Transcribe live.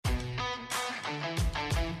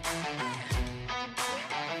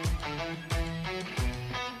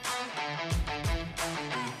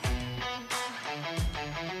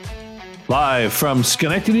Live from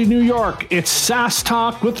Schenectady, New York, it's SaaS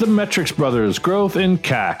Talk with the Metrics Brothers, Growth and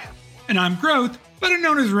CAC. And I'm Growth, better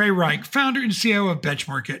known as Ray Reich, founder and CEO of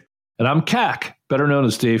Benchmark. And I'm CAC, better known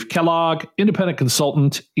as Dave Kellogg, independent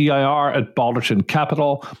consultant, EIR at Balderton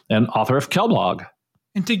Capital, and author of Kellblog.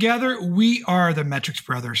 And together, we are the Metrics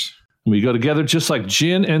Brothers. We go together just like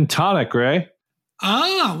gin and tonic, Ray.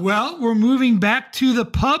 Well, we're moving back to the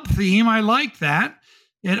pub theme. I like that.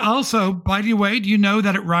 It also, by the way, do you know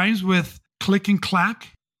that it rhymes with click and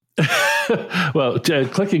clack? Well,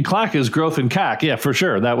 click and clack is growth and CAC. Yeah, for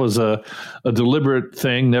sure. That was a deliberate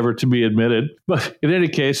thing, never to be admitted. But in any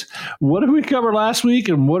case, what did we cover last week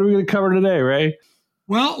and what are we going to cover today, Ray?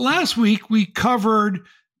 Well, last week we covered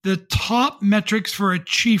the top metrics for a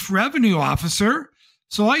chief revenue officer.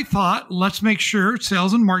 So I thought, let's make sure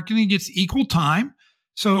sales and marketing gets equal time.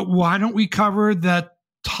 So why don't we cover the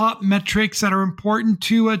top metrics that are important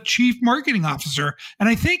to a chief marketing officer? And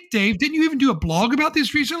I think, Dave, didn't you even do a blog about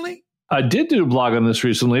this recently? I did do a blog on this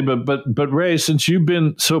recently, but Ray, since you've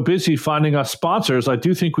been so busy finding us sponsors, I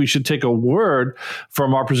do think we should take a word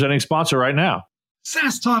from our presenting sponsor right now.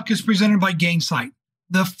 SaaS Talk is presented by Gainsight,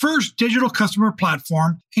 the first digital customer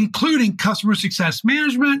platform, including customer success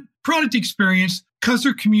management, product experience,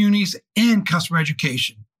 customer communities, and customer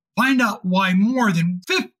education. Find out why more than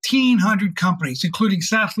 1,500 companies, including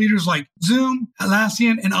SaaS leaders like Zoom,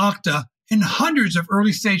 Atlassian, and Okta, and hundreds of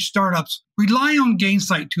early-stage startups, rely on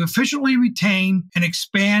Gainsight to efficiently retain and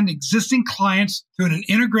expand existing clients through an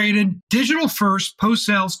integrated, digital-first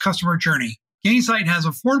post-sales customer journey. Gainsight has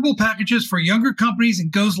affordable packages for younger companies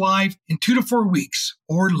and goes live in 2 to 4 weeks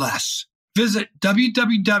or less. Visit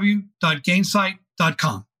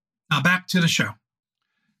www.gainsight.com. Now back to the show.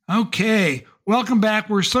 Okay. Welcome back.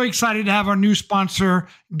 We're so excited to have our new sponsor,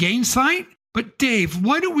 Gainsight. But Dave,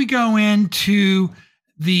 why don't we go into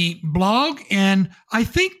the blog? And I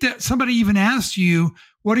think that somebody even asked you,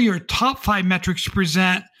 what are your top 5 metrics to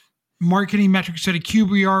present marketing metrics at a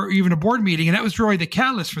QBR or even a board meeting? And that was really the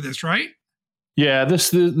catalyst for this, right? Yeah,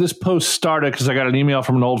 this post started because I got an email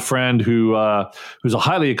from an old friend who's a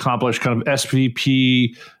highly accomplished kind of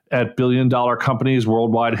SVP at billion-dollar companies,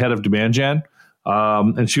 worldwide head of demand gen.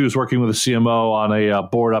 And she was working with a CMO on a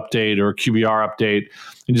board update or a QBR update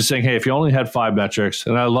and just saying, hey, if you only had 5 metrics,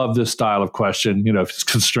 and I love this style of question, if it's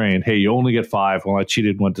constrained, hey, you only get 5. Well, I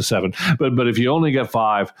cheated and went to 7. But if you only get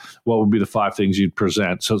 5, what would be the 5 things you'd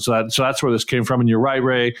present? So that's where this came from. And you're right,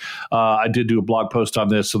 Ray. I did do a blog post on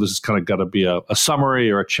this. So this is kind of going to be a summary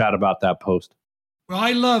or a chat about that post. Well,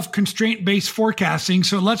 I love constraint-based forecasting.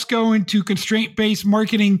 So let's go into constraint-based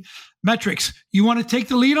marketing metrics. You want to take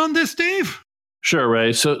the lead on this, Dave? Sure,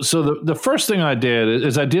 Ray. So the first thing I did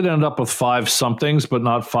is I did end up with 5 somethings, but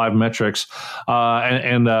not 5 metrics.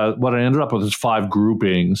 And what I ended up with is 5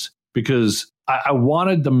 groupings because I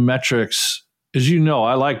wanted the metrics. As you know,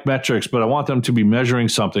 I like metrics, but I want them to be measuring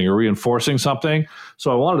something or reinforcing something.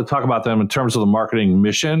 So I wanted to talk about them in terms of the marketing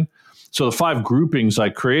mission. So the 5 groupings I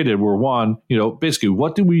created were 1, basically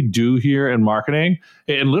what do we do here in marketing?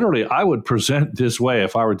 And literally I would present this way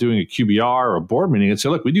if I were doing a QBR or a board meeting and say,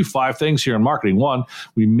 look, we do 5 things here in marketing. 1,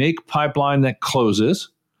 we make pipeline that closes.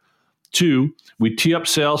 2, we tee up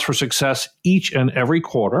sales for success each and every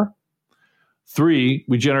quarter. 3,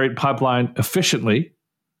 we generate pipeline efficiently,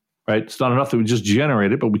 right? It's not enough that we just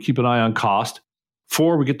generate it, but we keep an eye on cost.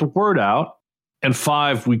 4, we get the word out. And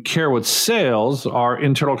 5, we care what sales, our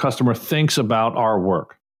internal customer, thinks about our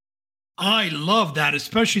work. I love that,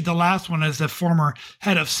 especially the last one as the former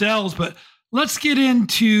head of sales. But let's get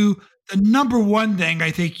into the number one thing I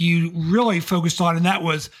think you really focused on, and that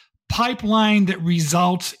was pipeline that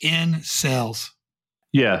results in sales.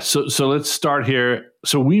 Yeah, so let's start here.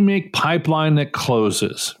 So we make pipeline that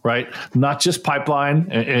closes, right? Not just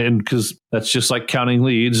pipeline, and because that's just like counting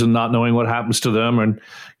leads and not knowing what happens to them. And,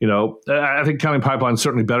 I think counting pipeline is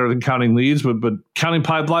certainly better than counting leads, but counting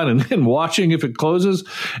pipeline and watching if it closes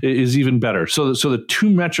is even better. So the 2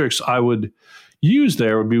 metrics I would use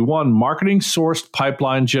there would be 1, marketing sourced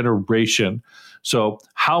pipeline generation. So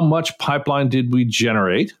how much pipeline did we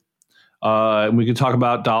generate? And we can talk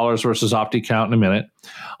about dollars versus opti count in a minute.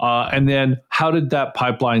 And then how did that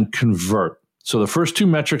pipeline convert? So the first 2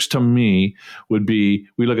 metrics to me would be,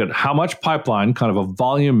 we look at how much pipeline, kind of a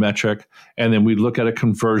volume metric, and then we look at a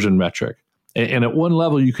conversion metric. And at one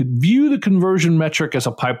level, you could view the conversion metric as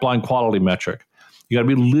a pipeline quality metric. You got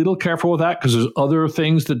to be a little careful with that because there's other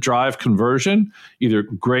things that drive conversion, either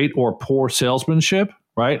great or poor salesmanship.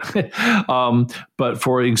 Right. But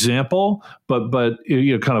for example, but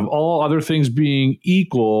kind of all other things being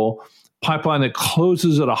equal, pipeline that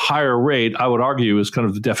closes at a higher rate, I would argue, is kind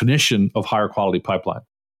of the definition of higher quality pipeline.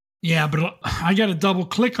 Yeah, but I got to double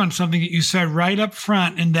click on something that you said right up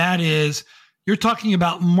front, and that is you're talking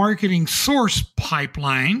about marketing source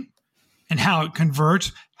pipeline and how it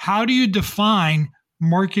converts. How do you define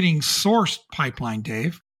marketing source pipeline,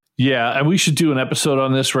 Dave? Yeah, and we should do an episode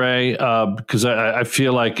on this, Ray, because I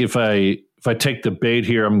feel like if I take the bait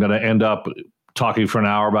here, I'm going to end up talking for an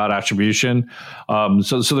hour about attribution.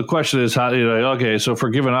 So the question is, how? Okay, so for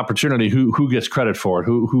a given opportunity, who gets credit for it?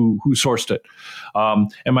 Who sourced it?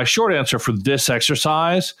 And my short answer for this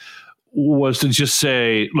exercise was to just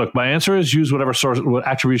say, look, my answer is use what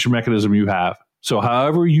attribution mechanism you have. So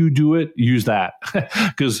however you do it, use that.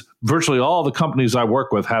 Because virtually all the companies I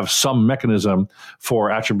work with have some mechanism for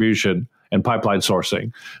attribution and pipeline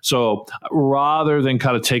sourcing. So rather than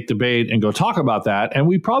kind of take the bait and go talk about that, and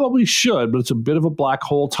we probably should, but it's a bit of a black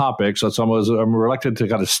hole topic. So I'm reluctant to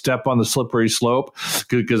kind of step on the slippery slope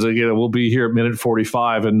because we'll be here at minute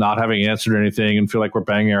 45 and not having answered anything and feel like we're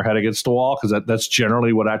banging our head against the wall, because that's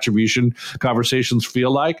generally what attribution conversations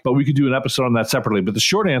feel like. But we could do an episode on that separately. But the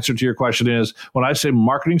short answer to your question is, when I say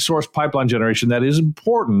marketing source pipeline generation, that is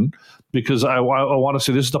important, because I want to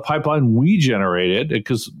say this is the pipeline we generated,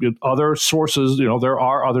 because other sources, there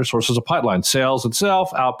are other sources of pipeline, sales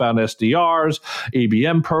itself, outbound SDRs,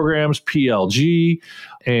 ABM programs, PLG,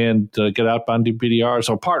 and get outbound BDRs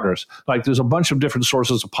or partners. Like there's a bunch of different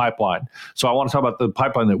sources of pipeline. So I want to talk about the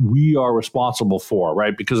pipeline that we are responsible for,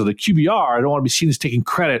 right? Because of the QBR, I don't want to be seen as taking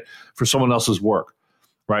credit for someone else's work.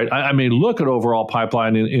 Right. I may look at overall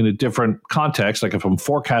pipeline in a different context. Like if I'm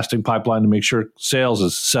forecasting pipeline to make sure sales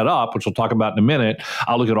is set up, which we'll talk about in a minute,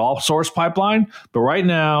 I'll look at all source pipeline. But right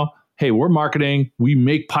now, hey, we're marketing. We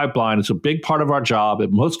make pipeline. It's a big part of our job.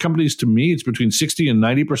 At most companies, to me, it's between 60 and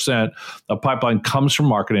 90% of pipeline comes from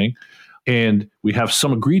marketing. And we have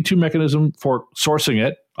some agreed to mechanism for sourcing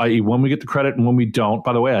it, i.e. when we get the credit and when we don't.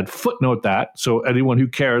 By the way, I'd footnote that so anyone who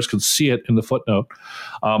cares can see it in the footnote.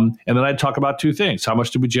 And then I'd talk about two things. How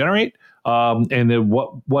much did we generate? And then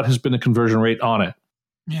what has been the conversion rate on it?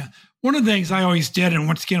 Yeah. One of the things I always did, and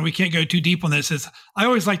once again, we can't go too deep on this, is I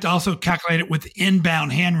always like to also calculate it with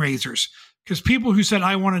inbound hand raisers. Because people who said,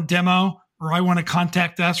 I want a demo or I want to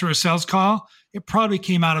contact us or a sales call, it probably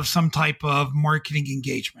came out of some type of marketing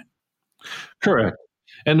engagement. Correct.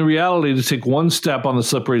 And the reality, to take one step on the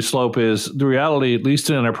slippery slope, is the reality, at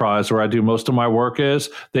least in enterprise where I do most of my work,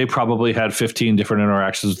 is they probably had 15 different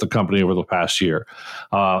interactions with the company over the past year.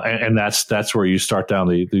 And that's where you start down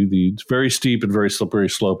the very steep and very slippery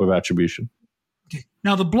slope of attribution. Okay.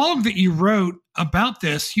 Now, the blog that you wrote about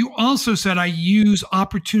this, you also said I use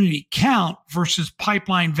opportunity count versus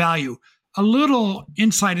pipeline value. A little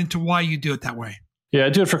insight into why you do it that way. Yeah, I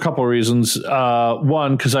do it for a couple of reasons.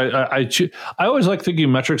 One, because I always like thinking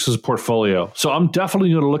metrics as a portfolio. So I'm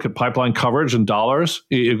definitely going to look at pipeline coverage and dollars.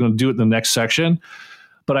 You're going to do it in the next section.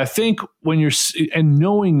 But I think and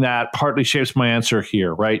knowing that partly shapes my answer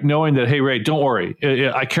here, right? Knowing that, hey, Ray, don't worry.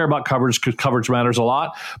 I care about coverage because coverage matters a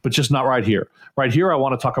lot, but just not right here. Right here, I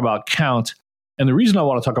want to talk about count. And the reason I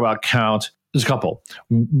want to talk about count is a couple.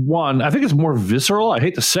 One, I think it's more visceral. I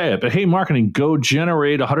hate to say it, but hey, marketing, go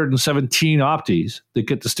generate 117 opties that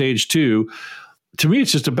get to stage 2. To me,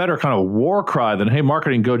 it's just a better kind of war cry than, hey,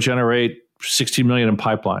 marketing, go generate 16 million in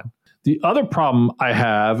pipeline. The other problem I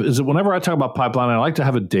have is that whenever I talk about pipeline, I like to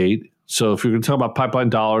have a date. So if you're going to talk about pipeline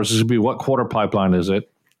dollars, this would be what quarter pipeline is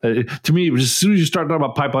it? To me, as soon as you start talking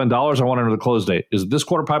about pipeline dollars, I want to know the close date. Is it this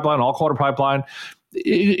quarter pipeline, all quarter pipeline?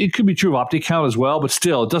 It could be true of Opti count as well, but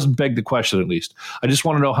still, it doesn't beg the question, at least. I just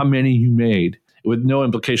want to know how many you made with no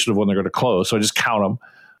implication of when they're going to close. So I just count them.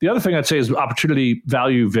 The other thing I'd say is opportunity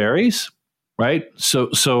value varies, right?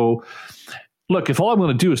 So look, if all I'm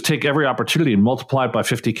going to do is take every opportunity and multiply it by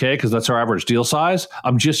 50K, because that's our average deal size,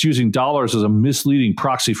 I'm just using dollars as a misleading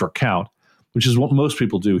proxy for count, which is what most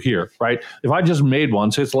people do here, right? If I just made one,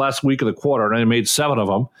 say it's the last week of the quarter, and I made 7 of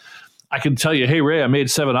them, I can tell you, hey, Ray, I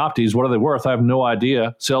made 7 opties. What are they worth? I have no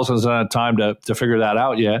idea. Sales hasn't had time to figure that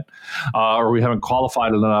out yet, or we haven't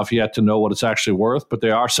qualified it enough yet to know what it's actually worth. But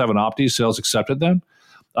there are 7 opties. Sales accepted them.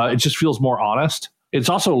 It just feels more honest. It's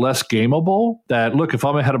also less gameable. That, look, if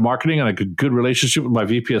I'm a head of marketing and a good relationship with my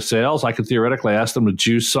VP of sales, I could theoretically ask them to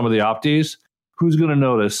juice some of the opties. Who's going to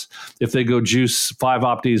notice if they go juice 5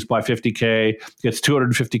 opties by 50K, gets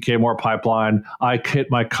 250K more pipeline, I hit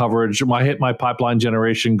my coverage, I hit my pipeline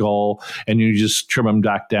generation goal, and you just trim them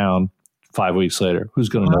back down 5 weeks later? Who's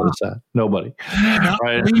going to notice that? Nobody.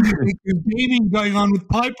 Right? Gaming going on with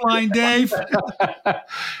pipeline, Dave.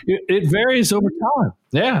 It varies over time.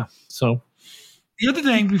 Yeah. So the other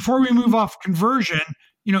thing, before we move off conversion,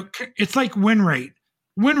 it's like win rate.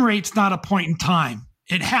 Win rate's not a point in time.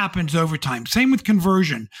 it happens over time. Same with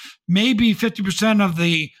conversion. Maybe 50% of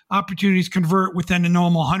the opportunities convert within a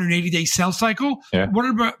normal 180-day sales cycle. Yeah. What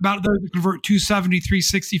about those that convert 270,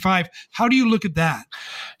 365? How do you look at that?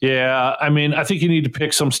 Yeah, I mean, I think you need to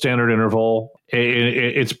pick some standard interval.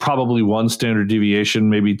 It's probably one standard deviation,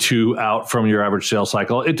 maybe two out from your average sales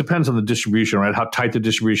cycle. It depends on the distribution, right? How tight the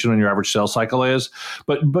distribution on your average sales cycle is.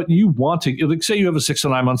 But you want to, like, say you have a 6 to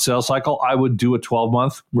 9 month sales cycle, I would do a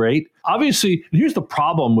 12-month rate. Obviously, here's the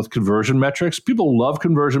problem with conversion metrics. People love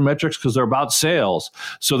conversion metrics because they're about sales.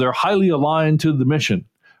 So they're highly aligned to the mission.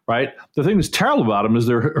 Right. The thing that's terrible about them is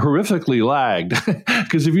they're horrifically lagged,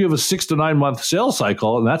 because if you have a 6 to 9 month sales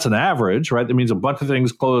cycle, and that's an average, right? That means a bunch of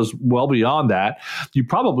things close well beyond that. You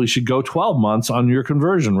probably should go 12 months on your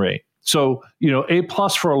conversion rate. So, A+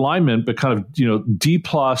 for alignment, but kind of, D+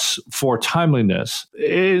 for timeliness.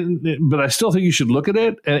 But I still think you should look at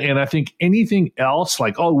it. And I think anything else,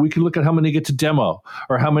 like, we can look at how many get to demo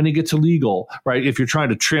or how many get to legal, right? If you're trying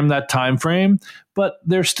to trim that time frame, but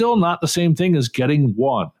they're still not the same thing as getting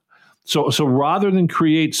one. So rather than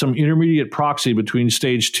create some intermediate proxy between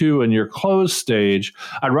stage 2 and your close stage,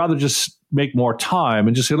 I'd rather just make more time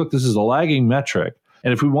and just say, look, this is a lagging metric.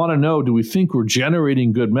 And if we want to know, do we think we're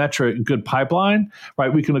generating good pipeline,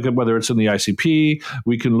 right? We can look at whether it's in the ICP.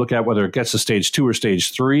 We can look at whether it gets to stage 2 or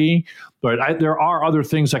stage 3. But there are other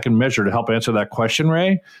things I can measure to help answer that question,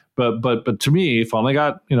 Ray. But to me, if I only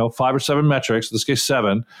got 5 or 7 metrics, in this case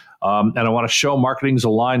 7, and I want to show marketing's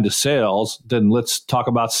aligned to sales, then let's talk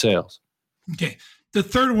about sales. Okay. The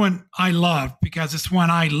third one I love because it's one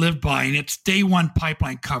I live by, and it's day 1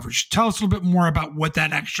 pipeline coverage. Tell us a little bit more about what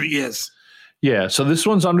that actually is. Yeah, so this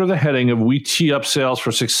one's under the heading of we tee up sales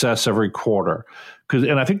for success every quarter.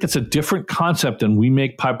 And I think that's a different concept than we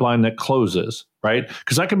make pipeline that closes, right?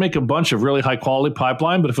 Because I can make a bunch of really high quality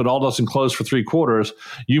pipeline, but if it all doesn't close for 3 quarters,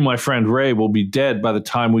 you, my friend Ray, will be dead by the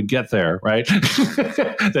time we get there, right?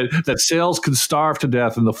 that sales can starve to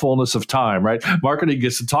death in the fullness of time, right? Marketing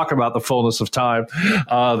gets to talk about the fullness of time.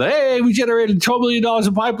 Hey, we generated $12 million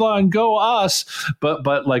in pipeline, go us. But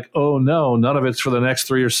like, oh no, none of it's for the next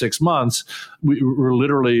 3 or 6 months. We're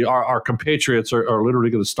literally, our compatriots are literally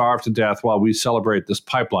going to starve to death while we celebrate this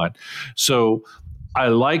pipeline. So I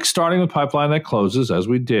like starting the pipeline that closes, as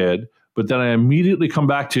we did, but then I immediately come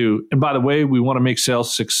back to, and by the way, we want to make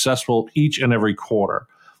sales successful each and every quarter,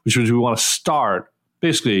 which means we want to start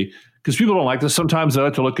basically, because people don't like this. Sometimes they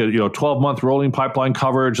like to look at 12-month rolling pipeline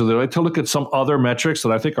coverage, or they like to look at some other metrics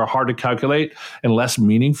that I think are hard to calculate and less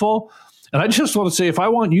meaningful. And I just want to say, if I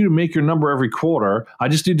want you to make your number every quarter, I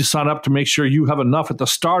just need to sign up to make sure you have enough at the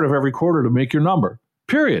start of every quarter to make your number.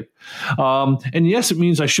 Period. And yes, it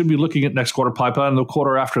means I should be looking at next quarter pipeline and the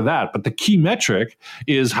quarter after that. But the key metric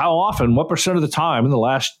is how often, what percent of the time in the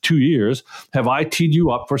last 2 years have I teed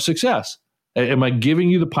you up for success? Am I giving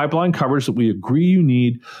you the pipeline coverage that we agree you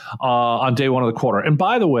need on day 1 of the quarter? And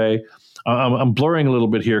by the way, I'm blurring a little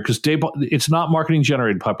bit here because it's not marketing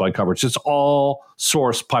generated pipeline coverage. It's all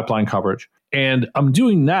source pipeline coverage. And I'm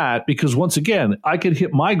doing that because, once again, I could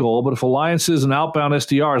hit my goal, but if alliances and outbound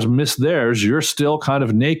SDRs miss theirs, you're still kind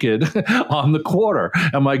of naked on the quarter.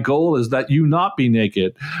 And my goal is that you not be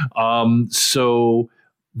naked. So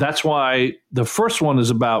that's why the first one is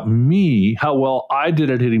about me, how well I did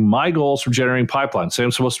at hitting my goals for generating pipeline. Say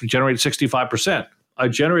I'm supposed to generate 65%. I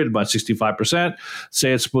generated my 65%.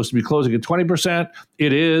 Say it's supposed to be closing at 20%.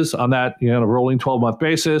 It is on that rolling 12-month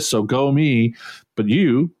basis. So go me. But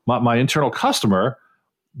you, my internal customer,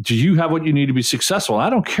 do you have what you need to be successful? I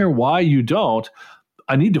don't care why you don't.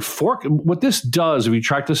 I need to what this does, if you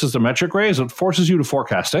track this as a metric, Ray, is it forces you to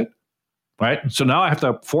forecast it. Right. So now I have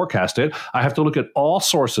to forecast it. I have to look at all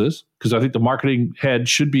sources because I think the marketing head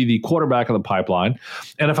should be the quarterback of the pipeline.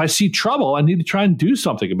 And if I see trouble, I need to try and do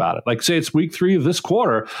something about it. Like, say it's week 3 of this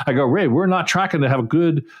quarter. I go, Ray, we're not tracking to have a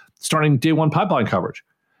good starting day 1 pipeline coverage.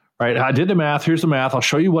 Right. I did the math. Here's the math. I'll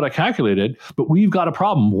show you what I calculated. But we've got a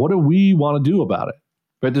problem. What do we want to do about it?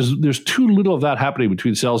 Right. There's too little of that happening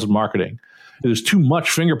between sales and marketing. There's too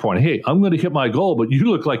much finger pointing. Hey, I'm going to hit my goal, but you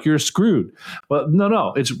look like you're screwed. But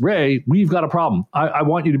no, it's Ray. We've got a problem. I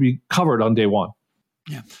want you to be covered on day 1.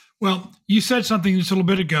 Yeah. Well, you said something just a little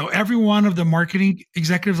bit ago. Every one of the marketing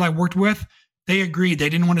executives I worked with, they agreed. They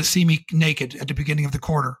didn't want to see me naked at the beginning of the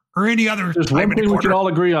quarter or any other There's time one thing we can all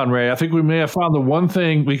agree on, Ray. I think we may have found the one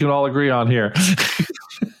thing we can all agree on here.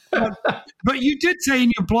 But you did say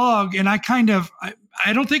in your blog, and I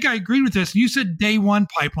don't think I agreed with this. You said day 1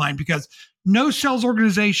 pipeline because no sales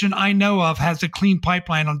organization I know of has a clean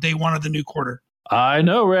pipeline on day 1 of the new quarter. I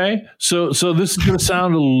know, Ray. So this is going to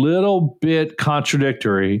sound a little bit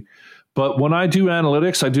contradictory, but when I do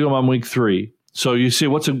analytics, I do them on week 3. So you see,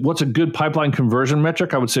 what's a good pipeline conversion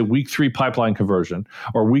metric? I would say week 3 pipeline conversion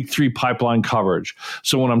or week 3 pipeline coverage.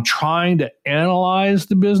 So when I'm trying to analyze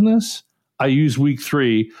the business, I use week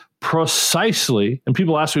 3 precisely. And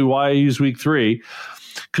people ask me why I use week 3,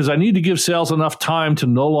 because I need to give sales enough time to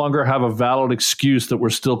no longer have a valid excuse that we're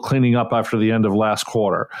still cleaning up after the end of last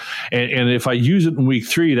quarter. And if I use it in week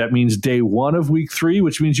 3, that means day 1 of week 3,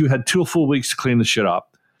 which means you had 2 full weeks to clean the shit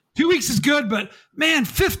up. 2 weeks is good, but man,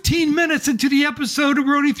 15 minutes into the episode,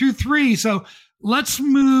 we're only through 3. So let's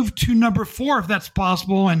move to number 4, if that's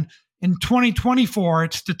possible. And in 2024,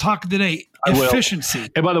 it's the talk of the day, efficiency.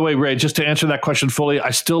 And by the way, Ray, just to answer that question fully, I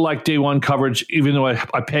still like day 1 coverage, even though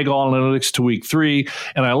I peg all analytics to week 3.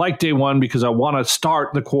 And I like day 1 because I want to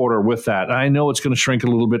start the quarter with that. And I know it's going to shrink a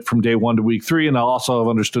little bit from day 1 to week 3. And I also have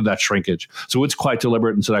understood that shrinkage. So it's quite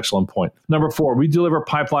deliberate, and it's an excellent point. Number 4, we deliver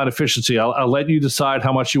pipeline efficiency. I'll let you decide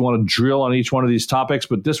how much you want to drill on each one of these topics,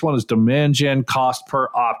 but this one is demand gen cost per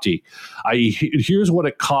opti. Here's what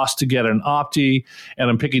it costs to get an opti, and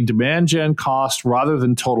I'm picking demand gen cost rather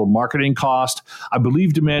than total marketing cost. I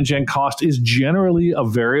believe demand gen cost is generally a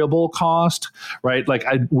variable cost, right? Like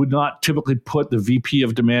I would not typically put the VP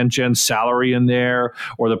of demand gen salary in there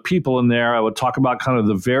or the people in there. I would talk about kind of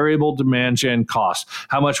the variable demand gen cost,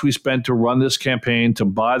 how much we spent to run this campaign, to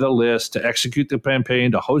buy the list, to execute the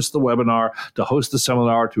campaign, to host the webinar, to host the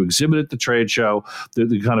seminar, to exhibit at the trade show,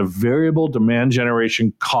 the kind of variable demand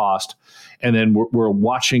generation cost. And then we're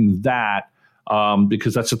watching that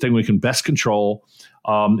because that's the thing we can best control.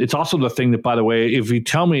 It's also the thing that, by the way, if you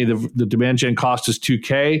tell me the demand gen cost is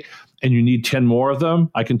 $2K and you need 10 more of them,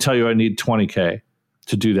 I can tell you I need $20K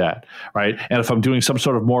to do that, right? And if I'm doing some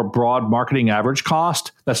sort of more broad marketing average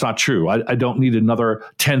cost, that's not true. I don't need another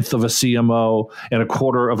 1/10 of a CMO and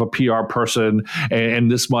 1/4 of a PR person and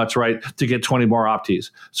this much, right, to get 20 more optis.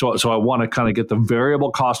 So I want to kind of get the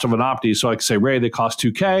variable cost of an opti. So I can say, Ray, they cost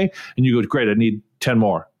 $2K, and you go, great, I need 10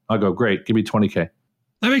 more. I'll go, great, give me $20K.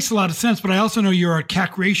 That makes a lot of sense, but I also know you're a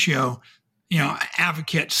CAC ratio,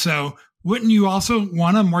 advocate. So wouldn't you also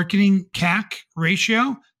want a marketing CAC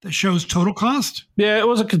ratio that shows total cost? Yeah, it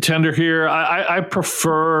was a contender here. I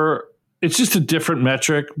prefer, it's just a different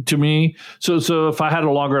metric to me. So if I had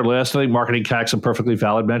a longer list, I think marketing CAC is a perfectly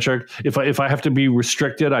valid metric. If I have to be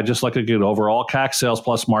restricted, I just like to get overall CAC, sales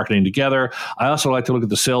plus marketing together. I also like to look at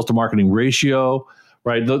the sales to marketing ratio.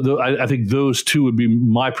 Right, I think those two would be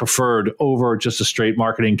my preferred over just a straight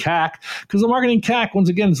marketing CAC, because the marketing CAC, once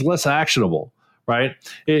again, is less actionable, right?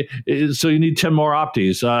 So you need 10 more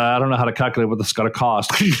optis. I don't know how to calculate what this is going to cost.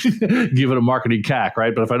 Give it a marketing CAC,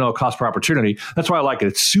 right? But if I know a cost per opportunity, that's why I like it.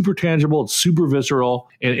 It's super tangible, it's super visceral,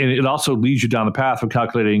 and it also leads you down the path of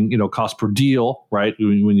calculating, cost per deal, right?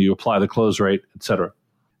 When you apply the close rate, et cetera.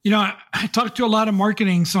 I talked to a lot of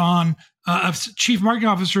marketings of chief marketing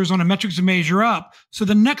officers on a metrics to measure up. So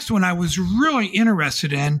the next one I was really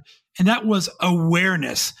interested in, and that was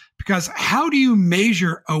awareness. Because how do you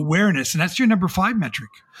measure awareness? And that's your number 5 metric.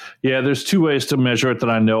 Yeah, there's 2 ways to measure it that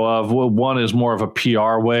I know of. Well, one is more of a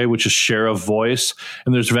PR way, which is share of voice.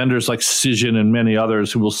 And there's vendors like Cision and many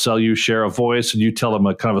others who will sell you share of voice, and you tell them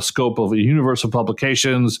a kind of a scope of a universe of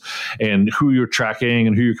publications and who you're tracking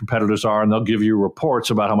and who your competitors are. And they'll give you reports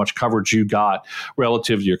about how much coverage you got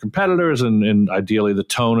relative to your competitors and ideally the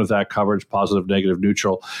tone of that coverage, positive, negative,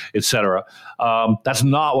 neutral, et cetera. That's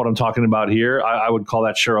not what I'm talking about here. I would call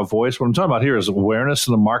that share of voice. What I'm talking about here is awareness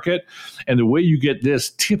in the market. And the way you get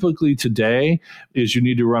this typically today is you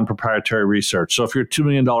need to run proprietary research. So if you're a $2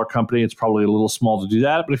 million company, it's probably a little small to do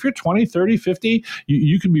that. But if you're 20, 30, 50,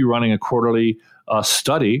 you can be running a quarterly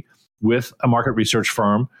study with a market research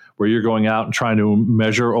firm where you're going out and trying to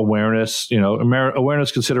measure awareness,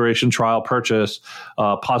 awareness, consideration, trial, purchase,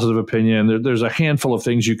 positive opinion. There's a handful of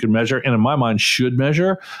things you can measure, and in my mind should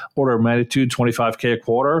measure, order of magnitude, $25K a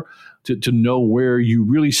quarter, to know where you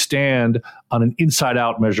really stand on an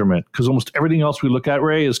inside-out measurement. Because almost everything else we look at,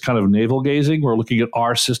 Ray, is kind of navel-gazing. We're looking at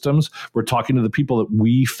our systems. We're talking to the people that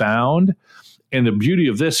we found. And the beauty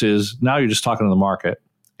of this is now you're just talking to the market.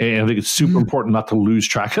 And I think it's super important not to lose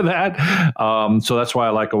track of that. So that's why I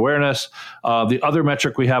like awareness. The other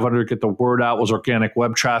metric we have under get the word out was organic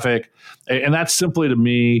web traffic. And that's simply, to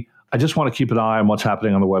me, I just want to keep an eye on what's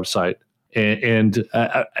happening on the website. And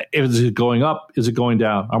is it going up? Is it going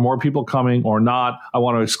down? Are more people coming or not? I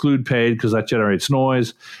want to exclude paid because that generates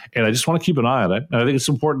noise. And I just want to keep an eye on it. And I think it's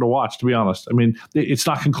important to watch, to be honest. I mean, it's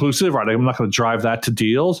not conclusive, right? I'm not going to drive that to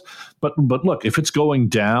deals. But look, if it's going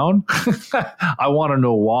down, I want to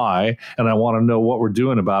know why. And I want to know what we're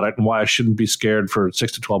doing about it and why I shouldn't be scared for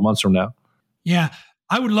 6 to 12 months from now. Yeah.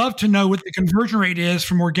 I would love to know what the conversion rate is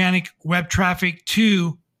from organic web traffic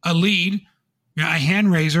to a lead, a hand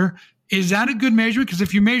raiser. Is that a good measurement? Because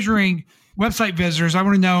if you're measuring website visitors, I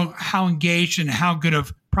want to know how engaged and how good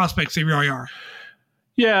of prospects they really are.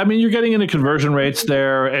 Yeah, I mean, you're getting into conversion rates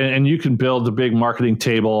there, and you can build the big marketing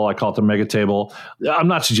table. I call it the mega table. I'm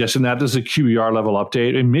not suggesting that. This is a QBR level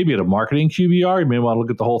update, and maybe at a marketing QBR, you may want to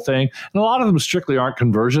look at the whole thing. And a lot of them strictly aren't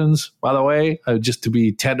conversions, by the way, just to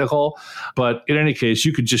be technical. But in any case,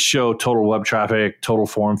 you could just show total web traffic, total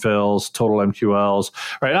form fills, total MQLs,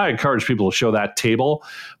 right? I encourage people to show that table,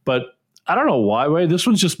 but I don't know why, Ray. This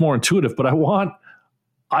one's just more intuitive, but I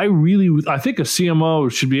think a CMO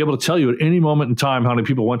should be able to tell you at any moment in time how many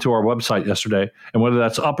people went to our website yesterday and whether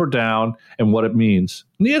that's up or down and what it means.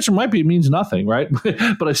 And the answer might be it means nothing, right?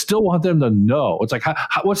 But I still want them to know. It's like,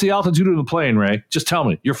 what's the altitude of the plane, Ray? Just tell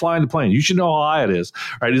me. You're flying the plane. You should know how high it is,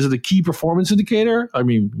 right? Is it a key performance indicator? I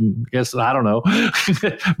mean, I guess I don't know,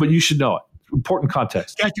 but you should know it. Important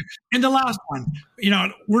context. Thank you. And the last one,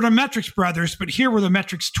 we're the Metrics brothers, but here we're the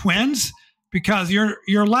Metrics twins, because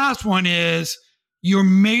your last one is you're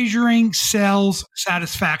measuring sales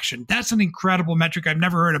satisfaction. That's an incredible metric I've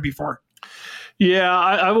never heard of before. Yeah,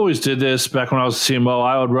 I've always did this. Back when I was a CMO,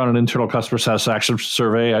 I would run an internal customer satisfaction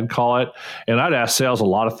survey, I'd call it, and I'd ask sales a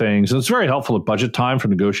lot of things. And it's very helpful at budget time for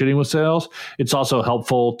negotiating with sales. It's also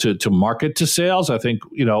helpful to market to sales. I think,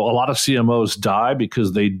 a lot of CMOs die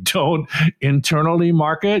because they don't internally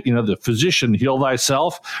market. The physician, heal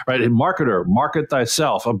thyself, right? And marketer, market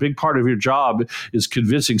thyself. A big part of your job is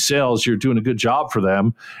convincing sales you're doing a good job for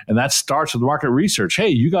them. And that starts with market research. Hey,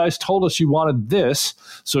 you guys told us you wanted this,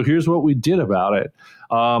 so here's what we did about it.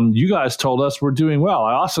 You guys told us we're doing well.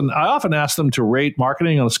 I often ask them to rate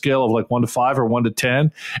marketing on a scale of like 1 to 5 or 1 to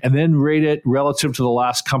 10, and then rate it relative to the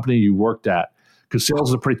last company you worked at. Because sales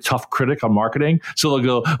is a pretty tough critic on marketing. So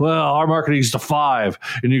they'll go, well, our marketing is a 5.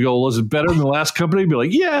 And you go, well, is it better than the last company? Be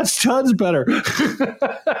like, yeah, it's tons better. So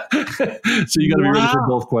you got to be ready for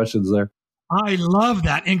both questions there. I love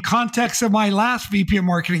that. In context of my last VP of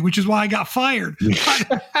marketing, which is why I got fired.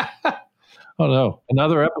 Oh, no.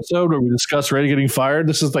 Another episode where we discuss Ray getting fired?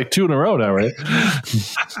 This is like 2 in a row now, right?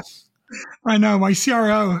 I know. My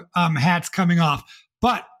CRO hat's coming off.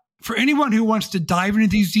 But for anyone who wants to dive into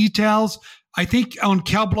these details, I think on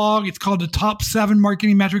CalBlog, it's called the top 7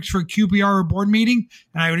 marketing metrics for a QBR or board meeting.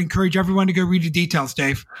 And I would encourage everyone to go read the details,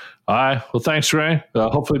 Dave. All right. Well, thanks, Ray.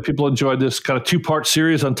 Hopefully people enjoyed this kind of 2-part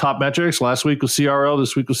series on top metrics. Last week was CRO.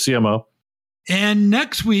 This week was CMO. And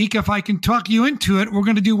next week, if I can talk you into it, we're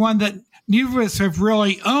going to do one that neither of us have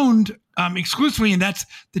really owned exclusively, and that's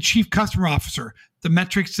the Chief Customer Officer, the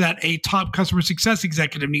metrics that a top customer success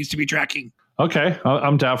executive needs to be tracking. Okay.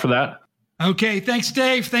 I'm down for that. Okay. Thanks,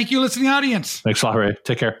 Dave. Thank you, listening audience. Thanks a lot, Ray.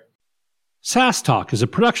 Take care. SaaS Talk is a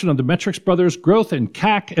production of the Metrics Brothers Growth and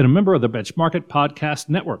CAC and a member of the Benchmark Podcast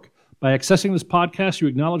Network. By accessing this podcast, you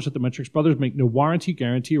acknowledge that the Metrics Brothers make no warranty,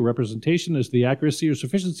 guarantee, or representation as to the accuracy or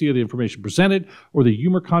sufficiency of the information presented or the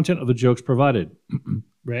humor content of the jokes provided.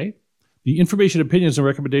 Ray? The information, opinions, and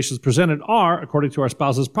recommendations presented are, according to our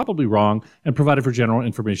spouses, probably wrong and provided for general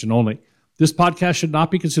information only. This podcast should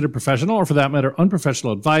not be considered professional or, for that matter,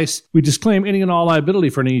 unprofessional advice. We disclaim any and all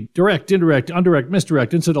liability for any direct, indirect, indirect,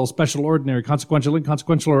 misdirect, incidental, special, ordinary, consequential,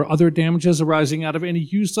 inconsequential, or other damages arising out of any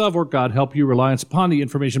use of or, God help you, reliance upon the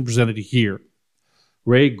information presented here.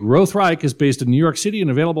 Ray Growthreich is based in New York City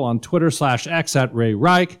and available on Twitter/X at Ray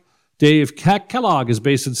Reich. Dave Kellogg is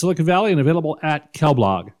based in Silicon Valley and available at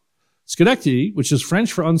CalBlog. Schenectady, which is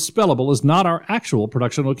French for unspellable, is not our actual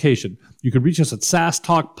production location. You can reach us at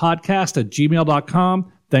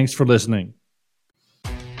saastalkpodcast@gmail.com. Thanks for listening.